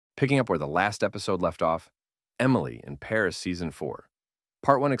Picking up where the last episode left off, Emily in Paris Season 4.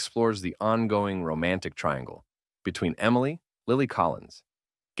 Part 1 explores the ongoing romantic triangle between Emily, Lily Collins,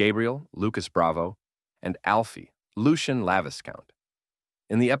 Gabriel, Lucas Bravo, and Alfie, Lucien Laviscount.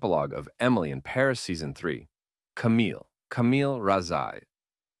 In the epilogue of Emily in Paris Season 3, Camille Razai,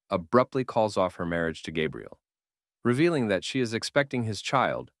 abruptly calls off her marriage to Gabriel, revealing that she is expecting his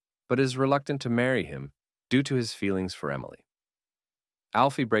child but is reluctant to marry him due to his feelings for Emily.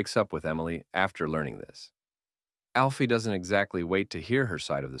 Alfie breaks up with Emily after learning this. Alfie doesn't exactly wait to hear her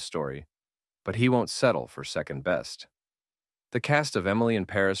side of the story, but he won't settle for second best. The cast of Emily in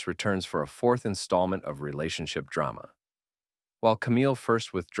Paris returns for a fourth installment of relationship drama. While Camille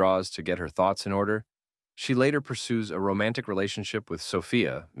first withdraws to get her thoughts in order, she later pursues a romantic relationship with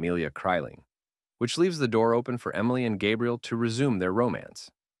Sofia, Melia Kreiling, which leaves the door open for Emily and Gabriel to resume their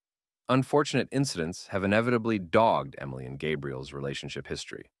romance. Unfortunate incidents have inevitably dogged Emily and Gabriel's relationship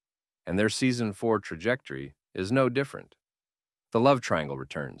history, and their Season 4 trajectory is no different. The love triangle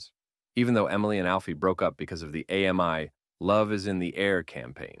returns, even though Emily and Alfie broke up because of the AMI Love is in the Air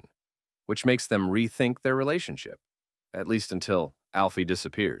campaign, which makes them rethink their relationship, at least until Alfie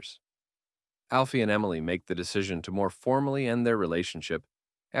disappears. Alfie and Emily make the decision to more formally end their relationship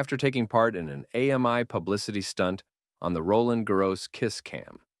after taking part in an AMI publicity stunt on the Roland Garros kiss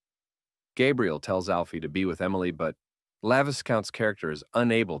cam. Gabriel tells Alfie to be with Emily, but Laviscount's character is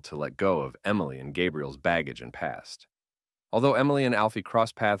unable to let go of Emily and Gabriel's baggage and past. Although Emily and Alfie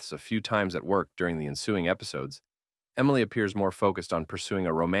cross paths a few times at work during the ensuing episodes, Emily appears more focused on pursuing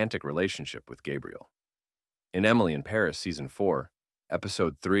a romantic relationship with Gabriel. In Emily in Paris Season 4,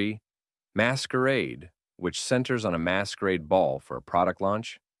 Episode 3, Masquerade, which centers on a masquerade ball for a product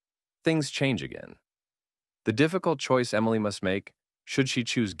launch, things change again. The difficult choice Emily must make, should she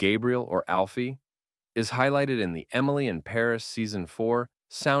choose Gabriel or Alfie, is highlighted in the Emily in Paris Season 4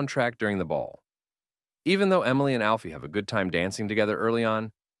 soundtrack during the ball. Even though Emily and Alfie have a good time dancing together early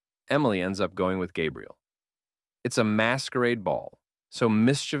on, Emily ends up going with Gabriel. It's a masquerade ball, so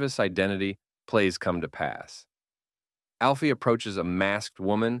mischievous identity plays come to pass. Alfie approaches a masked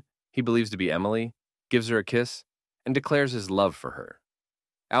woman he believes to be Emily, gives her a kiss, and declares his love for her.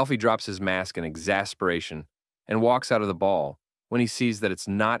 Alfie drops his mask in exasperation and walks out of the ball when he sees that it's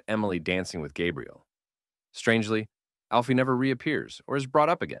not Emily dancing with Gabriel. Strangely, Alfie never reappears or is brought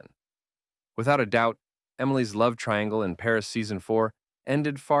up again. Without a doubt, Emily's love triangle in Paris Season 4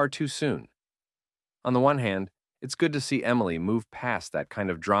 ended far too soon. On the one hand, it's good to see Emily move past that kind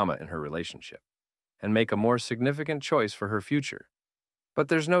of drama in her relationship and make a more significant choice for her future. But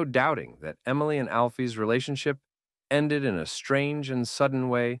there's no doubting that Emily and Alfie's relationship ended in a strange and sudden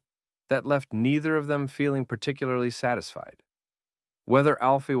way that left neither of them feeling particularly satisfied. Whether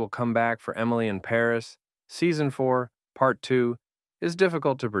Alfie will come back for Emily in Paris, Season 4, Part 2, is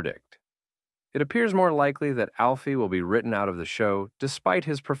difficult to predict. It appears more likely that Alfie will be written out of the show despite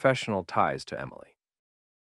his professional ties to Emily.